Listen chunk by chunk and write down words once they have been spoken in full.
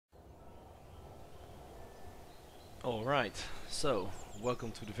Alright, so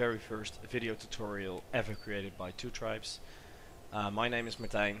welcome to the very first video tutorial ever created by Two Tribes. My name is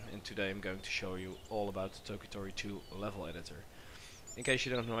Martijn and today I'm going to show you all about the Tori 2 level editor. In case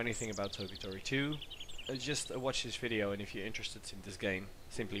you don't know anything about Tori 2, just watch this video, and if you're interested in this game,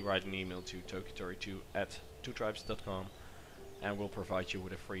 simply write an email to toki2@twotribes.com and we'll provide you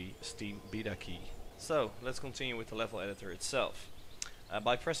with a free Steam beta key. So let's continue with the level editor itself.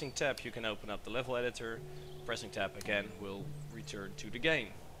 By pressing tab you can open up the level editor. Pressing tab again will return to the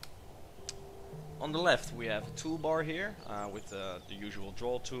game. On the left we have a toolbar here with the usual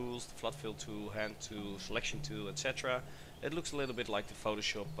draw tools, the flood fill tool, hand tool, selection tool, etc. It looks a little bit like the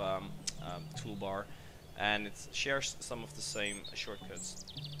Photoshop toolbar, and it shares some of the same shortcuts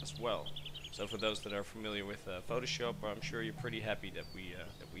as well. So for those that are familiar with Photoshop, I'm sure you're pretty happy that we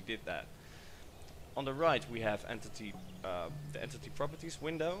did that. On the right we have the entity properties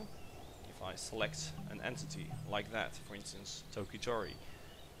window. If I select an entity like that, for instance Tori,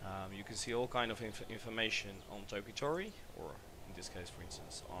 you can see all kind of information on Tori, or in this case for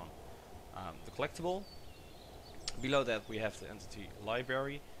instance on the collectible. Below that we have the entity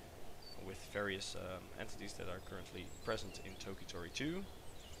library with various entities that are currently present in Tori 2.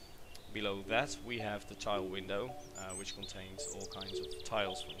 Below that we have the tile window, which contains all kinds of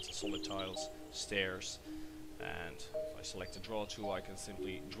tiles, for instance solid tiles, stairs, and if I select the draw tool I can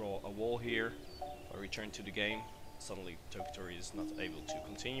simply draw a wall here. If I return to the game, suddenly Tori is not able to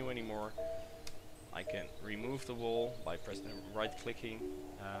continue anymore. I can remove the wall by right clicking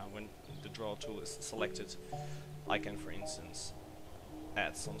when the draw tool is selected. I can, for instance,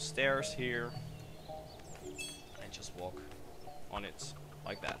 add some stairs here and just walk on it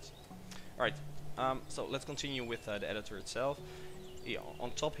like that. Alright, so let's continue with the editor itself. Yeah,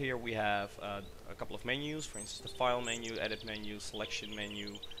 on top here we have a couple of menus, for instance the file menu, edit menu, selection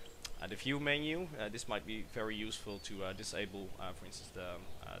menu, the view menu. This might be very useful to disable, for instance, the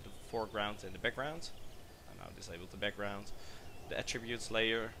foreground and the background. I now disabled the background. The attributes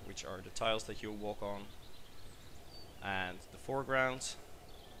layer, which are the tiles that you walk on, and the foreground.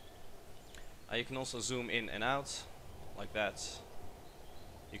 You can also zoom in and out like that.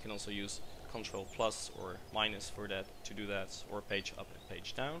 You can also use Control plus or minus for that to do that, or page up and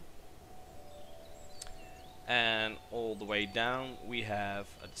page down. And all the way down we have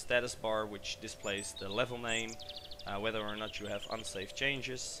the status bar, which displays the level name, whether or not you have unsaved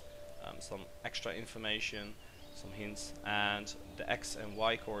changes, some extra information, some hints, and the X and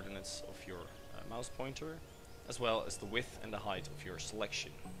Y coordinates of your mouse pointer, as well as the width and the height of your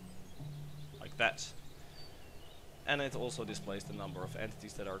selection, like that. And it also displays the number of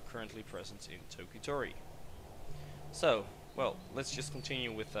entities that are currently present in Tori. So, well, let's just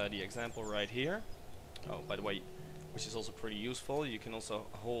continue with the example right here. Oh, by the way, which is also pretty useful, you can also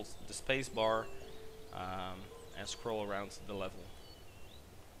hold the space bar and scroll around the level.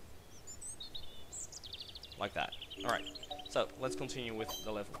 Like that. Alright, so let's continue with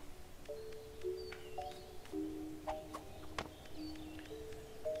the level.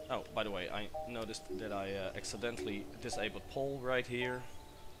 Oh, by the way, I noticed that I accidentally disabled poll right here.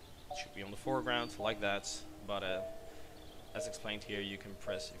 It should be on the foreground, like that, but as explained here, you can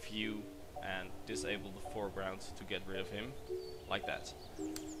press view and disable the foreground to get rid of him, like that.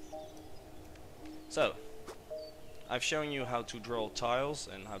 So, I've shown you how to draw tiles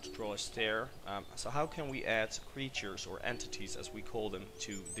and how to draw a stair. So how can we add creatures or entities, as we call them,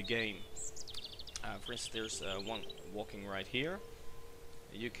 to the game? For instance, there's one walking right here.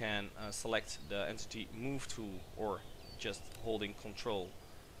 You can select the entity move tool, or just holding control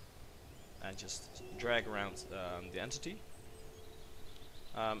and just drag around the entity.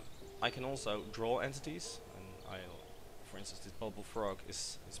 I can also draw entities, and for instance this bubble frog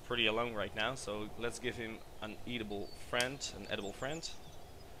is pretty alone right now, so let's give him an edible friend.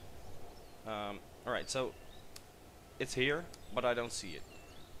 Alright, so it's here, but I don't see it.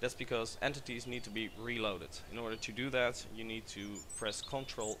 That's because entities need to be reloaded. In order to do that, you need to press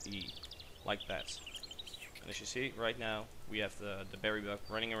Ctrl E, like that. And as you see, right now we have the berry bug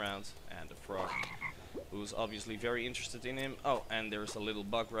running around and the frog, who's obviously very interested in him. Oh, and there's a little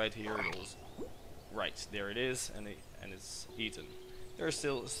bug right here. Right, there it is, and it's eaten. There are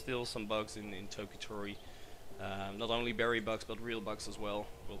still some bugs in Tori. Not only berry bugs, but real bugs as well.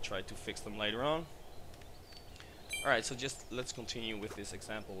 We'll try to fix them later on. Alright, so just let's continue with this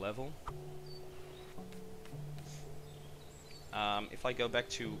example level. If I go back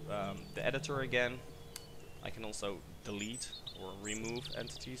to the editor again, I can also delete or remove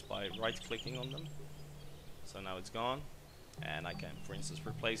entities by right-clicking on them. So now it's gone, and I can, for instance,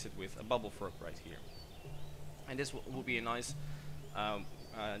 replace it with a bubble frog right here. And this will be a nice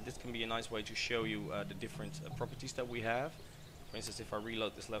This can be a nice way to show you the different properties that we have. For instance, if I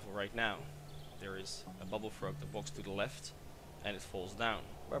reload this level right now, there is a bubble frog that walks to the left and it falls down.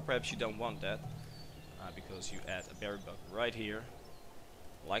 Well, perhaps you don't want that because you add a berry bug right here,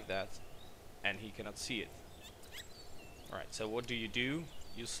 like that, and he cannot see it. Alright, so what do? You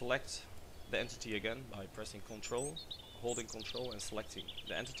select the entity again by pressing Control, holding Control and selecting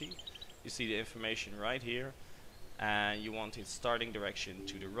the entity. You see the information right here, and you want its starting direction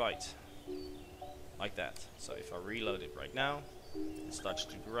to the right, like that. So if I reload it right now, it starts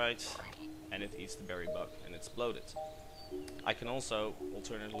to the right and it eats the berry bug and it's bloated. I can also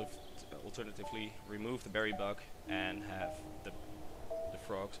alternatively remove the berry bug and have the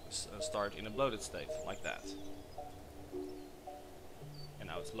frog start in a bloated state, like that. And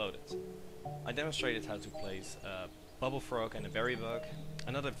now it's loaded. I demonstrated how to place a bubble frog and a berry bug.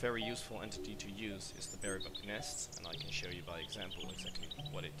 Another very useful entity to use is the berry bug nest, and I can show you by example exactly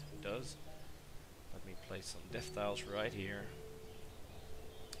what it does. Let me place some death tiles right here.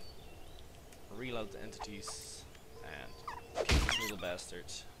 Reload the entities and kill this little bastard.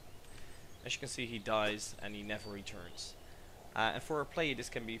 As you can see, he dies and he never returns. And for a player this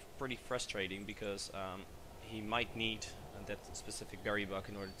can be pretty frustrating because he might need that specific berry bug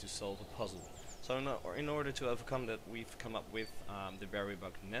in order to solve a puzzle. So in order to overcome that, we've come up with the berry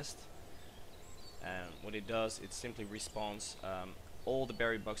bug nest. And what it does, it simply respawns all the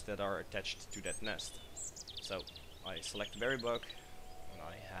berry bugs that are attached to that nest. So I select the berry bug and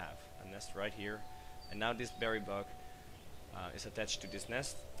I have a nest right here, and now this berry bug is attached to this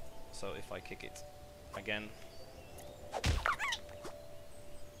nest. So if I kick it again,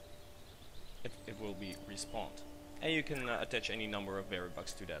 it will be respawned. And you can attach any number of berry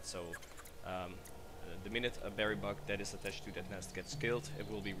bugs to that. So the minute a berry bug that is attached to that nest gets killed, it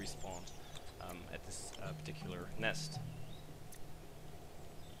will be respawned at this particular nest.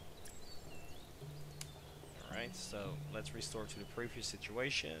 Alright, so let's restore to the previous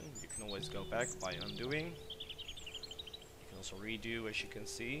situation. You can always go back by undoing. You can also redo, as you can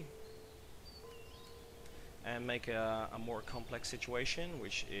see. And make a more complex situation,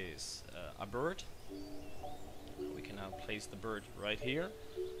 which is a bird. We can now place the bird right here.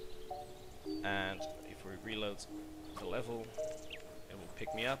 And if we reload the level, it will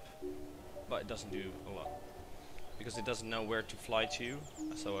pick me up. But it doesn't do a lot, because it doesn't know where to fly to.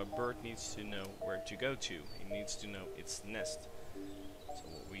 So a bird needs to know where to go to. It needs to know its nest. So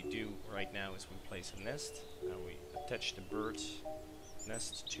what we do right now is we place a nest and we attach the bird's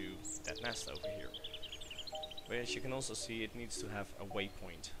nest to that nest over here. But as you can also see, it needs to have a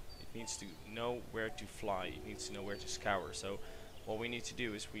waypoint. It needs to know where to fly. It needs to know where to scour. So what we need to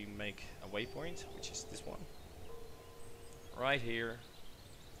do is we make a waypoint, which is this one, right here,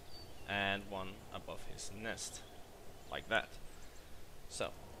 and one above his nest, like that.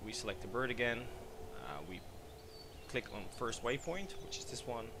 So we select the bird again, we click on first waypoint, which is this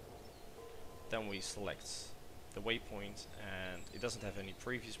one, then we select the waypoint, and it doesn't have any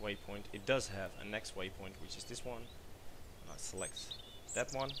previous waypoint. It does have a next waypoint, which is this one, and I select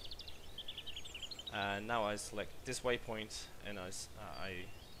that one, and now I select this waypoint, and I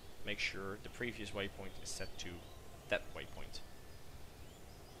make sure the previous waypoint is set to that waypoint.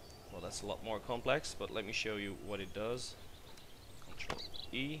 Well, that's a lot more complex, but let me show you what it does. Control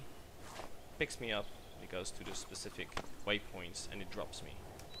E, picks me up, it goes to the specific waypoints, and it drops me.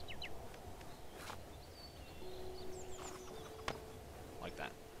 Like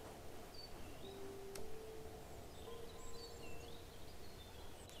that.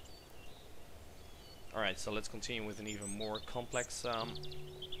 Alright, so let's continue with an even more complex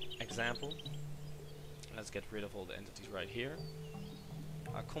example. Let's get rid of all the entities right here.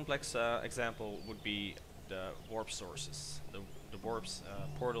 A complex example would be the warp sources, the warps,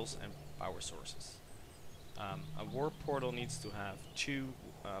 portals and power sources. A warp portal needs to have two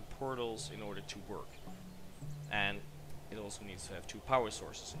portals in order to work, and it also needs to have two power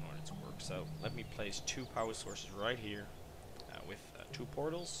sources in order to work. So let me place two power sources right here with two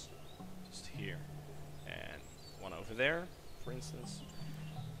portals, just here and one over there, for instance.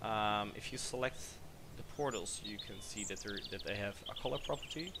 If you select the portals, you can see that they have a color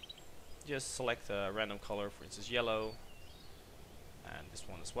property. Just select a random color, for instance yellow, and this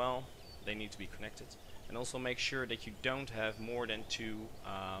one as well. They need to be connected, and also make sure that you don't have more than two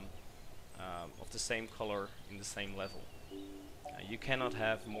of the same color in the same level. You cannot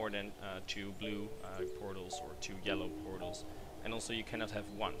have more than two blue portals or two yellow portals, and also you cannot have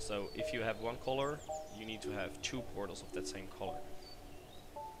one. So if you have one color, you need to have two portals of that same color.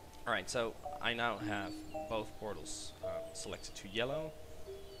 Alright, so I now have both portals selected to yellow,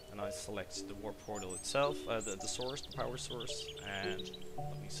 and I select the warp portal itself, the source, the power source, and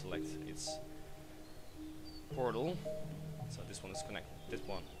let me select its portal. So this one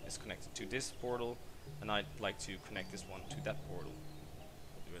is connected to this portal, and I'd like to connect this one to that portal.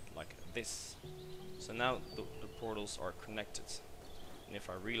 We'll do it like this. So now the portals are connected, and if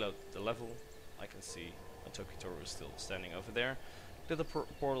I reload the level, I can see a Toki Tori is still standing over there. The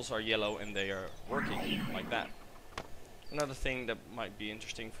portals are yellow and they are working like that. Another thing that might be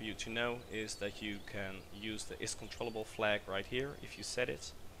interesting for you to know is that you can use the isControllable flag right here if you set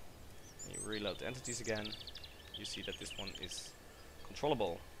it. And you reload the entities again, you see that this one is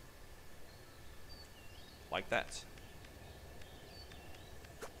controllable. Like that.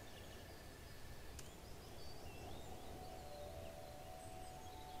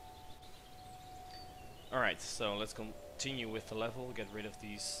 Alright, so let's continue with the level, get rid of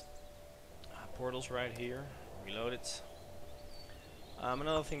these portals right here, reload it.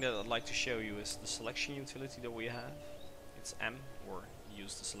 Another thing that I'd like to show you is the selection utility that we have. It's M, or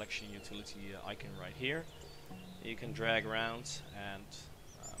use the selection utility icon right here. You can drag around and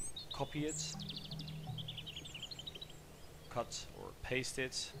copy it, cut or paste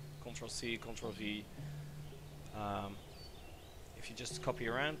it, Ctrl C, Ctrl V. If you just copy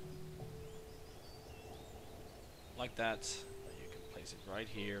around like that, you can place it right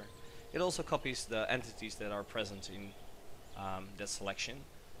here. It also copies the entities that are present in that selection.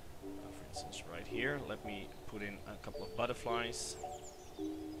 For instance, right here, let me put in a couple of butterflies.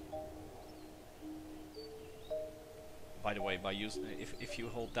 By the way, if you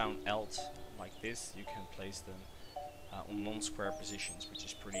hold down Alt like this, you can place them on non-square positions, which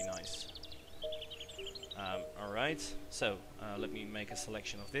is pretty nice. Alright, so let me make a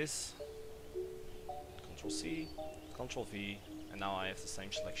selection of this. Ctrl C, Ctrl V, and now I have the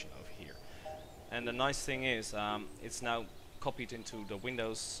same selection over here. And the nice thing is, it's now copied into the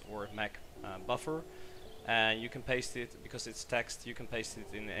Windows or Mac buffer, and you can paste it, because it's text, you can paste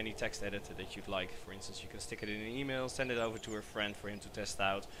it in any text editor that you'd like. For instance, you can stick it in an email, send it over to a friend for him to test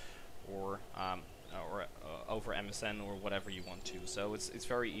out, or over MSN or whatever you want to. So it's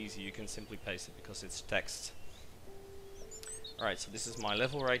very easy, you can simply paste it because it's text. Alright, so this is my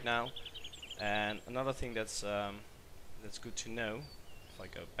level right now. And another thing that's good to know, if I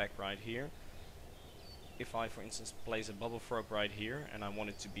go back right here, if I, for instance, place a bubble frog right here and I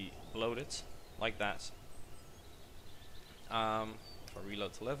want it to be bloated like that, if I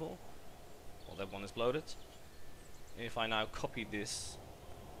reload the level, well, that one is bloated. And if I now copy this,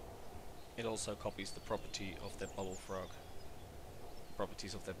 it also copies the property of that bubble frog,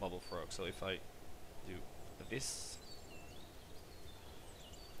 properties of that bubble frog. So if I do this,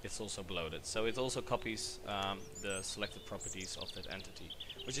 it's also bloated. So it also copies the selected properties of that entity,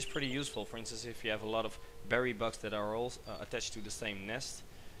 which is pretty useful. For instance, if you have a lot of berry bugs that are all attached to the same nest,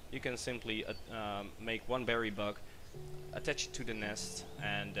 you can simply make one berry bug, attach it to the nest,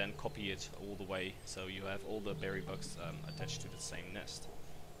 and then copy it all the way, so you have all the berry bugs attached to the same nest.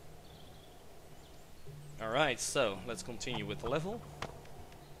 Alright, so let's continue with the level.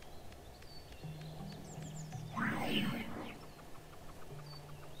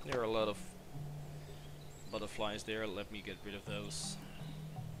 There are a lot of butterflies there, let me get rid of those.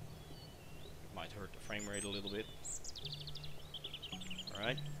 It might hurt the frame rate a little bit.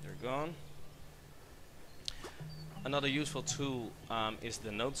 Alright, they're gone. Another useful tool is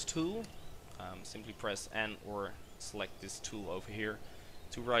the notes tool. Simply press N or select this tool over here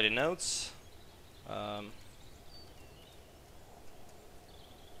to write a notes.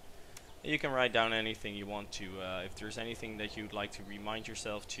 You can write down anything you want to. If there's anything that you'd like to remind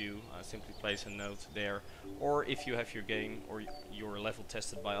yourself to, simply place a note there. Or if you have your game or your level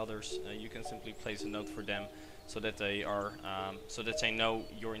tested by others, you can simply place a note for them, so that they are, so that they know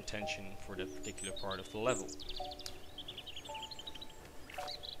your intention for that particular part of the level.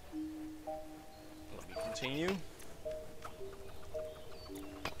 Let me continue.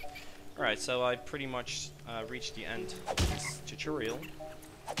 Alright, so I pretty much reached the end of this tutorial.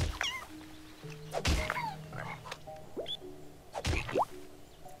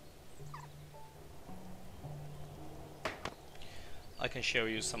 I can show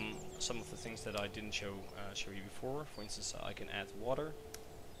you some of the things that I didn't show you before. For instance, I can add water,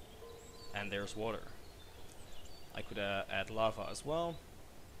 and there's water. I could add lava as well,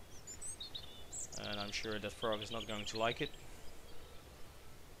 and I'm sure that frog is not going to like it.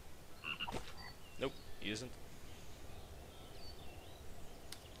 Nope, he isn't.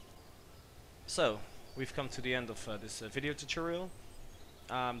 So, we've come to the end of this video tutorial.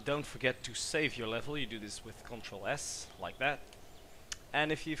 Don't forget to save your level. You do this with Ctrl S, like that. And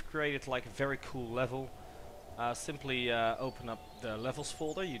if you've created like a very cool level, simply open up the levels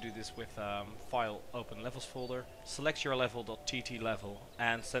folder. You do this with file open levels folder. Select your level.tt level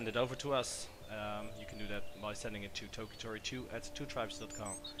and send it over to us. You can do that by sending it to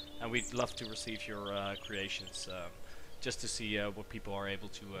tokitori2@twotribes.com, and we'd love to receive your creations, just to see what people are able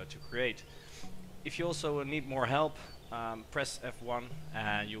to create. If you also need more help, press F1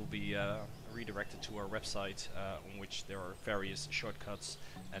 and you'll be redirected to our website, on which there are various shortcuts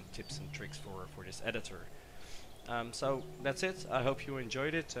and tips and tricks for this editor. So that's it. I hope you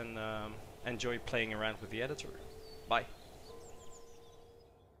enjoyed it and enjoy playing around with the editor.